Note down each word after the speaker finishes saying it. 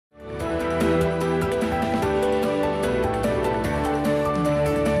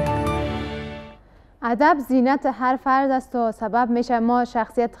ادب زینت هر فرد است و سبب میشه ما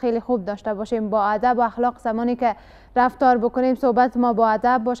شخصیت خیلی خوب داشته باشیم. با ادب و اخلاق زمانی که رفتار بکنیم، صحبت ما با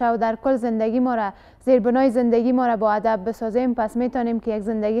ادب باشه و در کل زندگی ما را، زیربنای زندگی ما را با ادب بسازیم، پس میتونیم که یک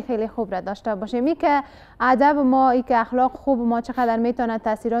زندگی خیلی خوب را داشته باشیم. این که ادب ما، این که اخلاق خوب ما چقدر میتونه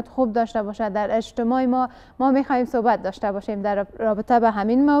تاثیرات خوب داشته باشه در اجتماع ما میخوایم صحبت داشته باشیم در رابطه به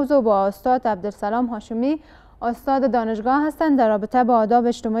همین موضوع با استاد عبدالسلام هاشمی، استاد دانشگاه هستند. در رابطه با آداب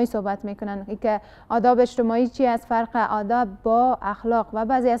اجتماعی صحبت میکنن. ای که آداب اجتماعی چی از فرق آداب با اخلاق و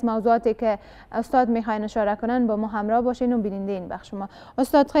بعضی از موضوعاتی که استاد میخواین اشاره کنن با ما همراه باشین و بیننده این بخش ما.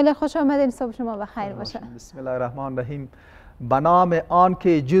 استاد خیلی خوش آمدین، صبح شما بخیر باشه. بسم الله الرحمن الرحیم. به نام آن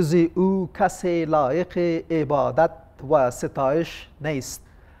که جز او کسی لایق عبادت و ستایش نیست.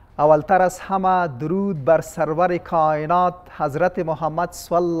 اولتر از همه درود بر سرور کائنات حضرت محمد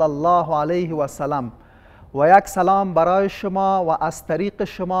صلی الله علیه و سلم و یک سلام برای شما و از طریق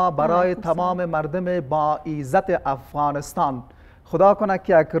شما برای تمام مردم با عزت افغانستان. خدا کنه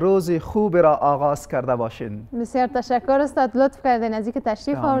که یک روز خوب را آغاز کرده باشین. بسیار تشکر استاد، لطف کردین از اینکه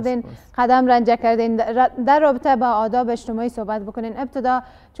تشریف آوردین، قدم رنجه کردین در رابطه با آداب اجتماعی صحبت بکنین. ابتدا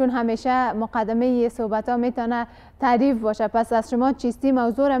چون همیشه مقدمه صحبت ها میتونه تعریف باشه، پس از شما چیستی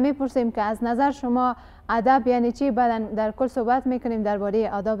موضوع را میپرسیم که از نظر شما ادب یعنی چی، بعد در کل صحبت میکنیم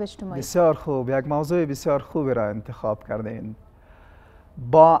درباره آداب اجتماعی. بسیار خوب، یک موضوع بسیار خوبی را انتخاب کردین.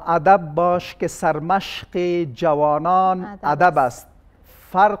 با ادب باش که سرمشق جوانان ادب است.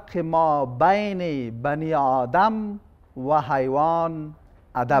 فرق ما بین بنی آدم و حیوان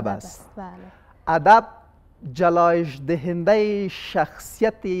ادب است. ادب جلایش دهنده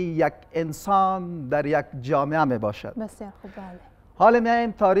شخصیت یک انسان در یک جامعه می باشد. بسیار خوب. بله. حالا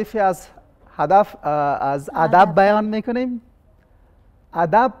میایم تعریفی از ادب بیان میکنیم.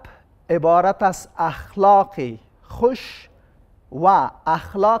 ادب عبارت از اخلاقی خوش و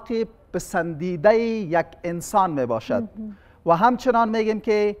اخلاقی پسندیده یک انسان می باشد و همچنان میگیم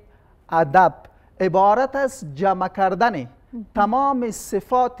که ادب عبارت از جمع کردن تمام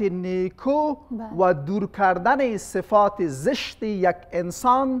صفات نیکو و دور کردن صفات زشت یک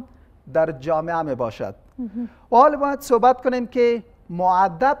انسان در جامعه می باشد. و حالا باید صحبت کنیم که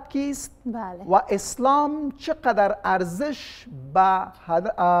مؤدب کیست و اسلام چقدر ارزش به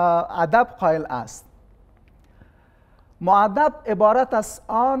ادب قائل است. مؤدب عبارت از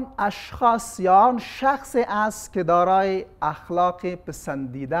آن اشخاص یا آن شخصی است که دارای اخلاق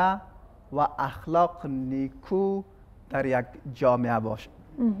پسندیده و اخلاق نیکو در یک جامعه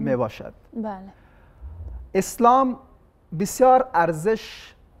می باشد. بله. اسلام بسیار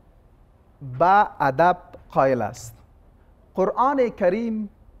ارزش به ادب قائل است. قرآن کریم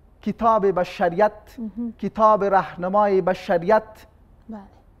کتاب بشریت، کتاب راهنمای بشریت،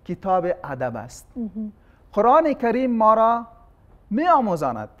 کتاب ادب است. قرآن کریم ما را می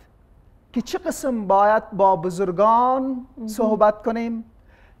آموزاند که چه قسم باید با بزرگان صحبت کنیم،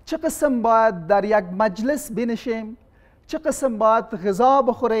 چه قسم باید در یک مجلس بنشیم، چه قسم باید غذا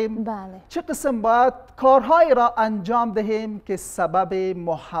بخوریم، چه قسم باید کارهایی را انجام دهیم که سبب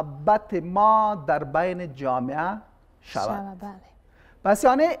محبت ما در بین جامعه شود. پس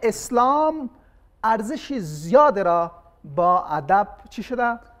یعنی اسلام ارزش زیاد را با ادب چی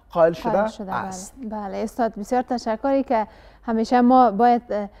شده؟ قائل شده است. بله استاد، بسیار تشکری که همیشه ما باید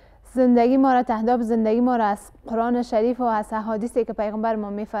زندگی ما را، تهداب زندگی ما را از قرآن شریف و از احادیثی که پیغمبر ما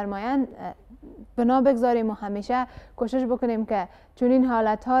میفرمایند بنا بگذاریم و همیشه کوشش بکنیم که چون این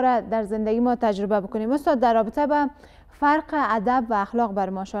حالت ها را در زندگی ما تجربه بکنیم. استاد در رابطه با فرق ادب و اخلاق بر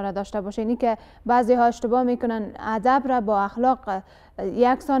ما اشاره داشته باشین. اینی که بعضی ها اشتباه میکنن ادب را با اخلاق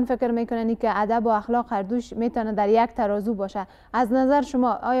یکسان فکر میکنن که ادب و اخلاق هر دوش میتونه در یک ترازو باشه. از نظر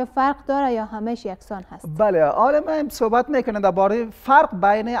شما آیا فرق داره یا همش یکسان هست؟ بله، حالا ما صحبت میکنیم درباره فرق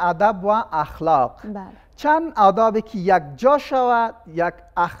بین ادب و اخلاق. بله. چند آدابی که یک جا شود یک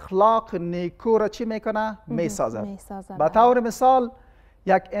اخلاق نیکو را چی میکنه؟ میسازد. به طور مثال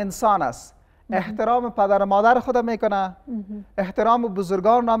یک انسان است، احترام پدر و مادر خود میکنه، احترام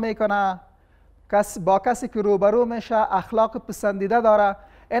بزرگان را میکنه، با کسی که روبرو میشه اخلاق پسندیده داره.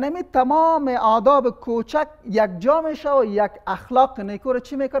 اینمی تمام آداب کوچک یک جا میشه و یک اخلاق نیکو را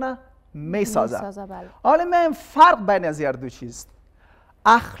چی میکنه؟ میسازه. حالا من فرق بین از هر دو چیز.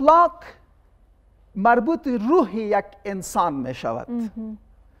 اخلاق مربوط روح یک انسان میشود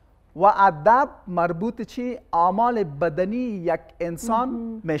و ادب مربوط چی؟ اعمال بدنی یک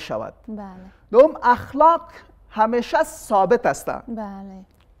انسان میشود. دوم اخلاق همیشه ثابت است. بله.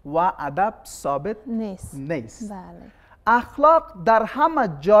 و ادب ثابت نیست. بله. اخلاق در همه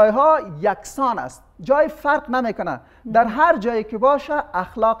جایها یکسان است، جای فرق نمیکنه. در هر جایی که باشه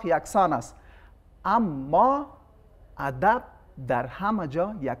اخلاق یکسان است، اما ادب در همه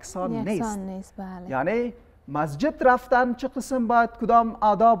جا یکسان نیست. بله. یعنی مسجد رفتن چه قسم باید کدام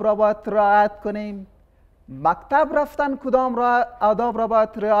آداب را باید رعایت کنیم، مکتب رفتن کدام آداب را باید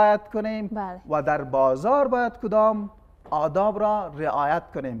رعایت کنیم، بله. و در بازار باید کدام آداب را رعایت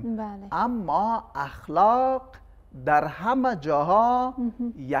کنیم. بله. اما اخلاق در همه جاها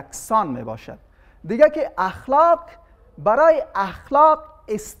یکسان می باشد. دیگه که اخلاق، برای اخلاق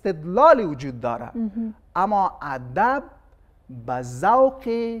استدلالی وجود داره، اما ادب به ذوق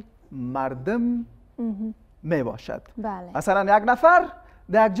مردم می باشد. بله. مثلا یک نفر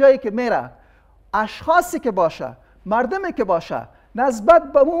در یک جایی که میره، اشخاصی که باشه، مردمی که باشه،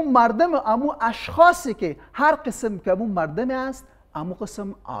 نسبت به اون مردم، امو اشخاصی که هر قسم که امو مردمی است، امو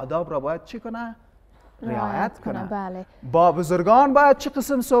قسم آداب را باید چی کنه؟ رعایت کنه. بله. با بزرگان باید چه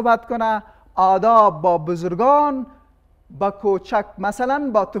قسم صحبت کنه؟ آداب با بزرگان، با کوچک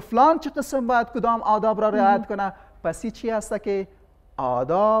مثلا با طفلان چه قسم باید کدام آداب را رعایت کنه؟ پس چی هسته که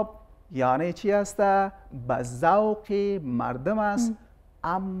آداب یعنی چی هسته؟ به ذوق مردم است.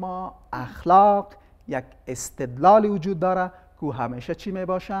 اما اخلاق یک استدلالی وجود داره که همیشه چی می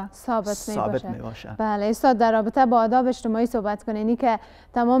باشه؟ ثابت می باشه. بله استاد، در رابطه با آداب اجتماعی صحبت کنین که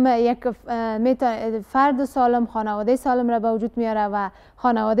تمام یک فرد سالم، خانواده سالم را به وجود میاره و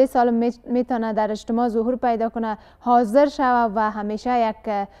خانواده سالم میتونه در اجتماع ظهور پیدا کنه، حاضر شود و همیشه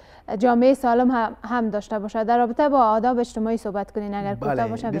یک جامعه سالم هم داشته باشه. در رابطه با آداب اجتماعی صحبت کنین اگر کوتاه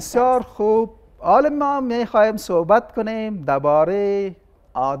باشه. بسیار خوب. حالا ما میخوایم صحبت کنیم درباره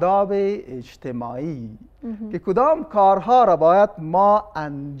آداب اجتماعی که کدام کارها را باید ما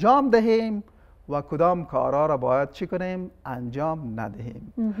انجام دهیم و کدام کارها را باید چی کنیم؟ انجام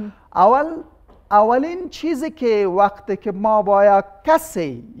ندهیم. اولین چیزی که وقتی که ما با یک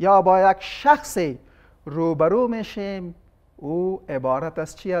کسی یا با یک شخصی روبرو میشیم، او عبارت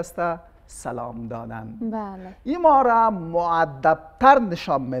از چی است؟ سلام دادن. بله. این ما را مؤدب‌تر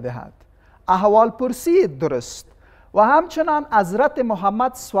نشان میدهد. احوال پرسی درست. و همچنان حضرت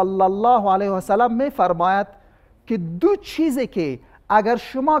محمد صلی الله علیه و سلم می فرماید که دو چیزی که اگر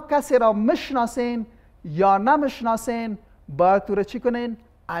شما کسی را میشناسین یا نمیشناسین باید او را چی کنین؟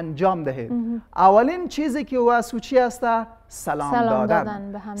 انجام دهید. اولین چیزی که او از چی است؟ سلام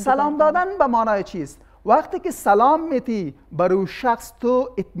دادن. سلام دادن به معنای چیست؟ وقتی که سلام میتی بر او شخص، تو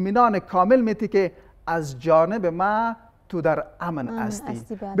اطمینان کامل میتی که از جانب ما تو در امن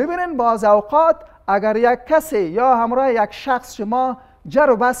هستی. ببینین بعض اوقات اگر یک کسی یا همراه یک شخص شما جر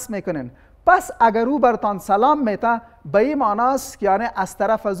و بس میکنین، پس اگر او برتان سلام میته به این معناست که یعنی از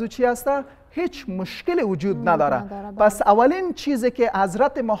طرف از او چی هست؟ هیچ مشکل وجود نداره. پس اولین چیزی که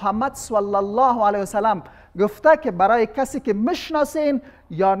حضرت محمد صلی الله علیه و سلم گفته که برای کسی که میشناسین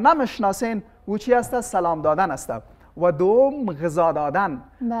یا نمیشناسین او چی هست؟ سلام دادن است. و دوم غذا دادن.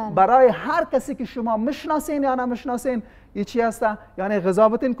 برای هر کسی که شما میشناسین یا نمیشناسین این چی هست؟ یعنی غذا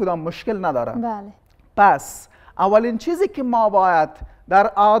بدین، کدام مشکل نداره. بله. پس اولین چیزی که ما باید در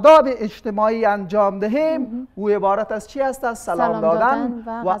آداب اجتماعی انجام دهیم او عبارت از چی هست؟ سلام دادن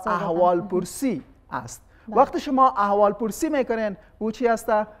و احوال پرسی است. وقتی شما احوال پرسی میکنین او چی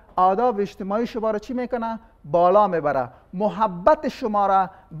هست؟ آداب اجتماعی شما را چی میکنه؟ بالا میبره. محبت شما را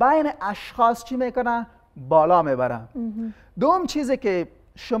بین اشخاص چی میکنه؟ بالا میبره. دوم چیزی که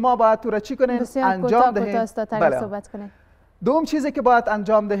شما باید تو را چی کنین؟ انجام دهیم. دوم چیزی که باید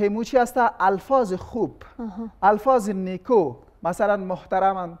انجام دهیم او چی هست؟ الفاظ خوب، الفاظ نیکو، مثلا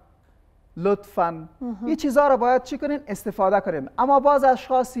محترماً، لطفاً، این چیزها را باید چی کنین؟ استفاده کنین. اما بعض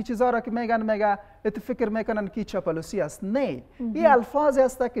اشخاص این چیزها را که میگن فکر میکنن که چاپلوسی است. نه، این الفاظ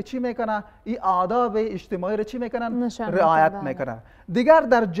است که چی میکنه؟ این آداب اجتماعی را چی میکنن؟ رعایت میکنن. دیگر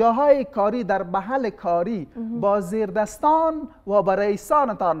در جاهای کاری، در محل کاری با زیردستان و با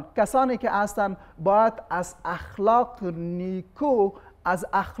رئیسانتان، کسانی که هستند باید از اخلاق نیکو، از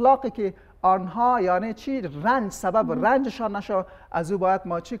اخلاقی که آنها یعنی چی رنج سبب رنجشان نشو، از او باید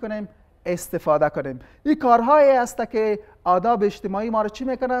ما چی کنیم؟ استفاده کنیم. این کارهایی است که آداب اجتماعی ما رو چی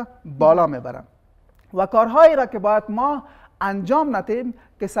میکنه؟ بالا میبرن. و کارهایی را که باید ما انجام ندیم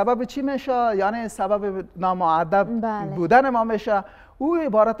که سبب چی میشه؟ یعنی سبب نامؤدب بودن ما میشه. او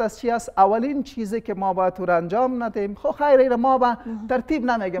عبارت از چی است؟ اولین چیزی که ما باید رو انجام ندیم، خب خیر ما با ترتیب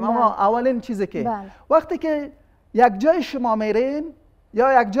نمیگم، اما اولین چیزی که وقتی که یک جای شما میرین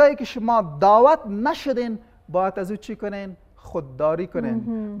یا یک جایی که شما دعوت نشدین باید از او چی کنین؟ خودداری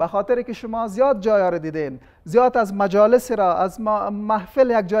کنین. به خاطر که شما زیاد جای را دیدین، زیاد از مجالس را، از محفل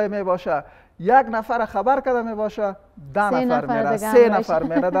یک جای می باشه، یک نفر خبر کرده می باشه 10 نفر میره، 3 نفر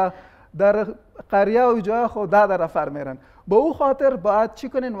میره، در قریه و جای خود 10 نفر میرن. به او خاطر باید چی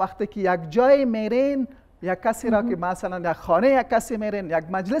کنین؟ وقتی که یک جای میرین یک کسی را که مثلا یک خانه یک کسی میرین، یک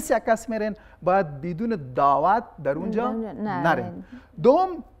مجلس یک کسی میرین، باید بدون دعوت در اونجا نرین. دوم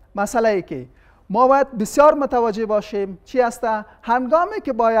مسئله ای که ما باید بسیار متوجه باشیم چی است؟ هنگامی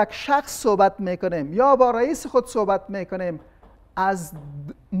که با یک شخص صحبت میکنیم یا با رئیس خود صحبت میکنیم، از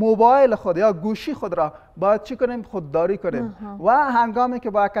موبایل خود یا گوشی خود را باید چی کنیم؟ خودداری کنیم. و هنگامی که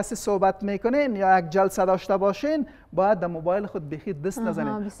با کسی صحبت میکنین یا یک جلسه داشته باشین، باید در موبایل خود بخی دست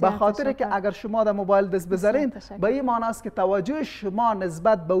نزنین، به خاطر که اگر شما در موبایل دست بزنین، به این معنی است که توجه شما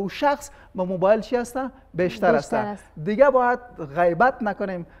نسبت به او شخص به موبایل چی است؟ بیشتر است. دیگه باید غیبت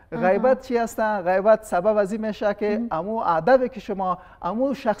نکنیم. غیبت چی است؟ غیبت سبب از این میشه که امو ادبی که شما،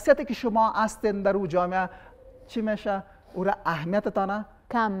 امو شخصیتی که شما هستین در او جامعه چی میشه؟ او را اهمیتتان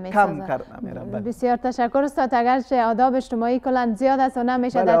کم کرده میره. بسیار تشکر استاد. اگرچه آداب اجتماعی کلا زیاد است و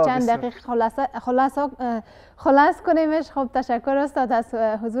نمیشه در چند دقیقه خلاص کنیمش. خب تشکر استاد از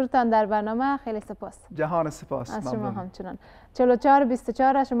حضورتان در برنامه. خیلی سپاس. جهان سپاس از شما همچنان.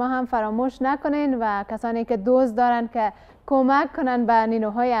 4424 شما هم فراموش نکنین و کسانی که دوست دارن که کمک کنن به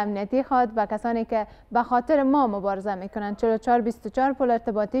نیروهای امنیتی خود و کسانی که به خاطر ما مبارزه میکنن، 4424 پل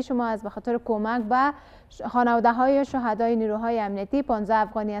ارتباطی شما از به خاطر کمک به خانواده های شهدای نیروهای امنیتی 15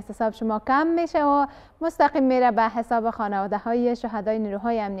 افغانی از حساب شما کم میشه و مستقیم میره به حساب خانواده های شهدای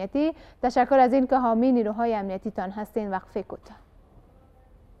نیروهای امنیتی. تشکر از این که حامی نیروهای امنیتی تان هستین. وقفه کوتاه.